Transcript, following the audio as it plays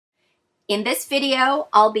In this video,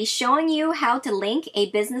 I'll be showing you how to link a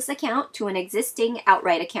business account to an existing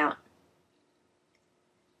Outright account.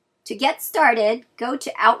 To get started, go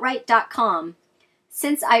to Outright.com.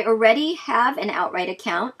 Since I already have an Outright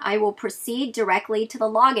account, I will proceed directly to the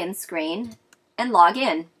login screen and log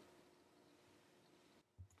in.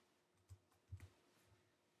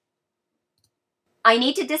 I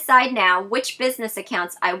need to decide now which business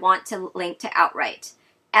accounts I want to link to Outright.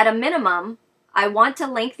 At a minimum, I want to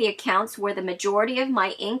link the accounts where the majority of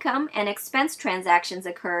my income and expense transactions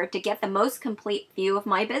occur to get the most complete view of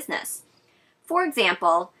my business. For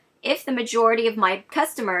example, if the majority of my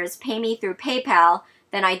customers pay me through PayPal,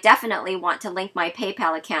 then I definitely want to link my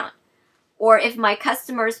PayPal account. Or if my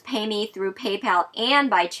customers pay me through PayPal and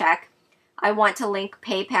by check, I want to link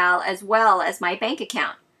PayPal as well as my bank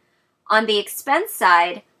account. On the expense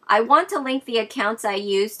side, I want to link the accounts I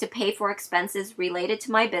use to pay for expenses related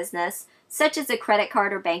to my business, such as a credit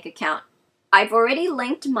card or bank account. I've already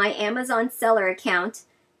linked my Amazon seller account,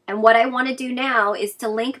 and what I want to do now is to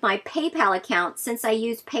link my PayPal account since I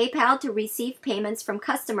use PayPal to receive payments from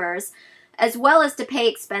customers, as well as to pay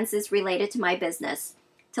expenses related to my business.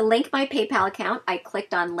 To link my PayPal account, I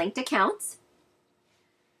clicked on Linked Accounts,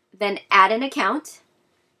 then Add an Account,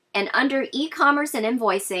 and under E-commerce and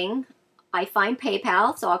Invoicing, I find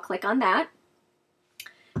PayPal, so I'll click on that.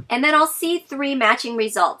 And then I'll see 3 matching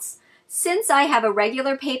results. Since I have a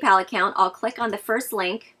regular PayPal account, I'll click on the first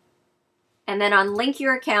link, and then on Link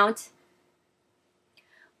Your Account,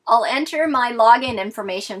 I'll enter my login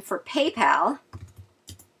information for PayPal.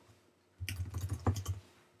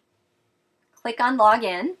 Click on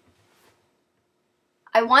Login.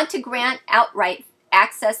 I want to grant Outright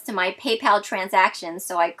access to my PayPal transactions,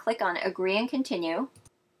 so I click on Agree and Continue.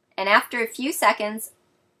 And after a few seconds,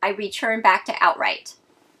 I return back to Outright.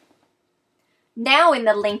 Now in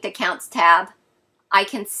the Linked Accounts tab, I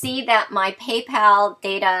can see that my PayPal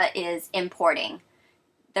data is importing.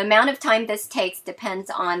 The amount of time this takes depends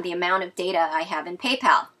on the amount of data I have in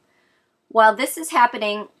PayPal. While this is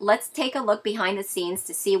happening, let's take a look behind the scenes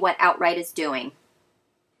to see what Outright is doing.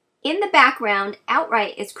 In the background,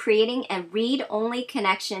 Outright is creating a read-only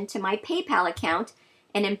connection to my PayPal account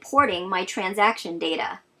and importing my transaction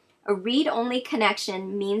data. A read-only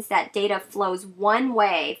connection means that data flows one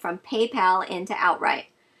way from PayPal into Outright.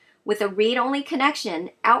 With a read-only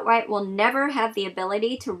connection, Outright will never have the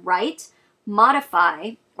ability to write,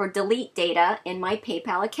 modify, or delete data in my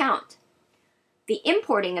PayPal account. The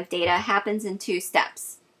importing of data happens in 2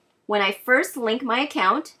 steps. When I first link my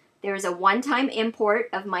account, there is a one-time import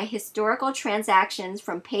of my historical transactions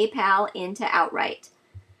from PayPal into Outright.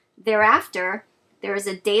 Thereafter, there is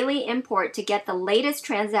a daily import to get the latest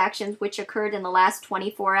transactions which occurred in the last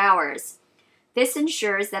 24 hours. This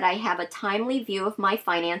ensures that I have a timely view of my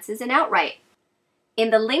finances in Outright.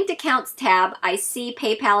 In the Linked Accounts tab, I see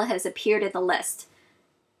PayPal has appeared in the list.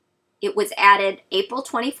 It was added April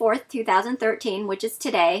 24th, 2013, which is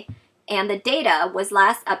today, and the data was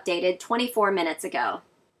last updated 24 minutes ago.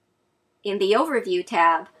 In the Overview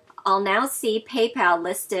tab, I'll now see PayPal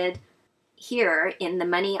listed here in the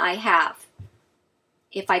money I have.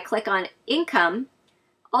 If I click on Income,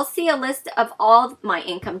 I'll see a list of all my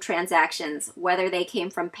income transactions, whether they came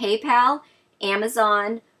from PayPal,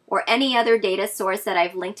 Amazon, or any other data source that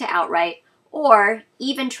I've linked to Outright, or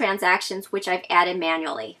even transactions which I've added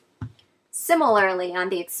manually. Similarly, on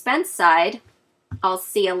the expense side, I'll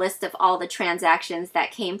see a list of all the transactions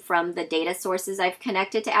that came from the data sources I've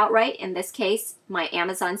connected to Outright, in this case, my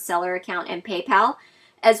Amazon seller account and PayPal,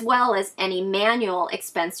 as well as any manual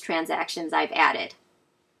expense transactions I've added.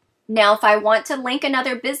 Now, if I want to link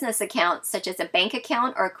another business account, such as a bank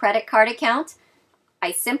account or a credit card account,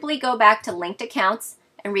 I simply go back to Linked Accounts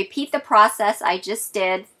and repeat the process I just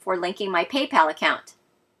did for linking my PayPal account.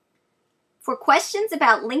 For questions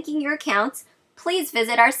about linking your accounts, please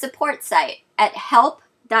visit our support site at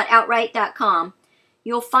help.outright.com.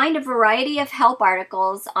 You'll find a variety of help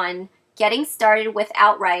articles on getting started with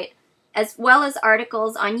Outright, as well as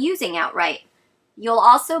articles on using Outright. You'll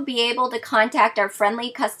also be able to contact our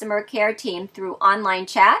friendly customer care team through online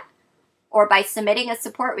chat or by submitting a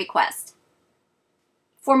support request.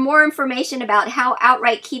 For more information about how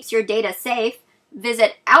Outright keeps your data safe,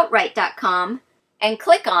 visit Outright.com and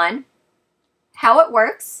click on How It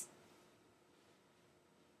Works,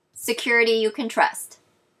 Security You Can Trust.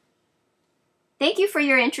 Thank you for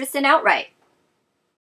your interest in Outright.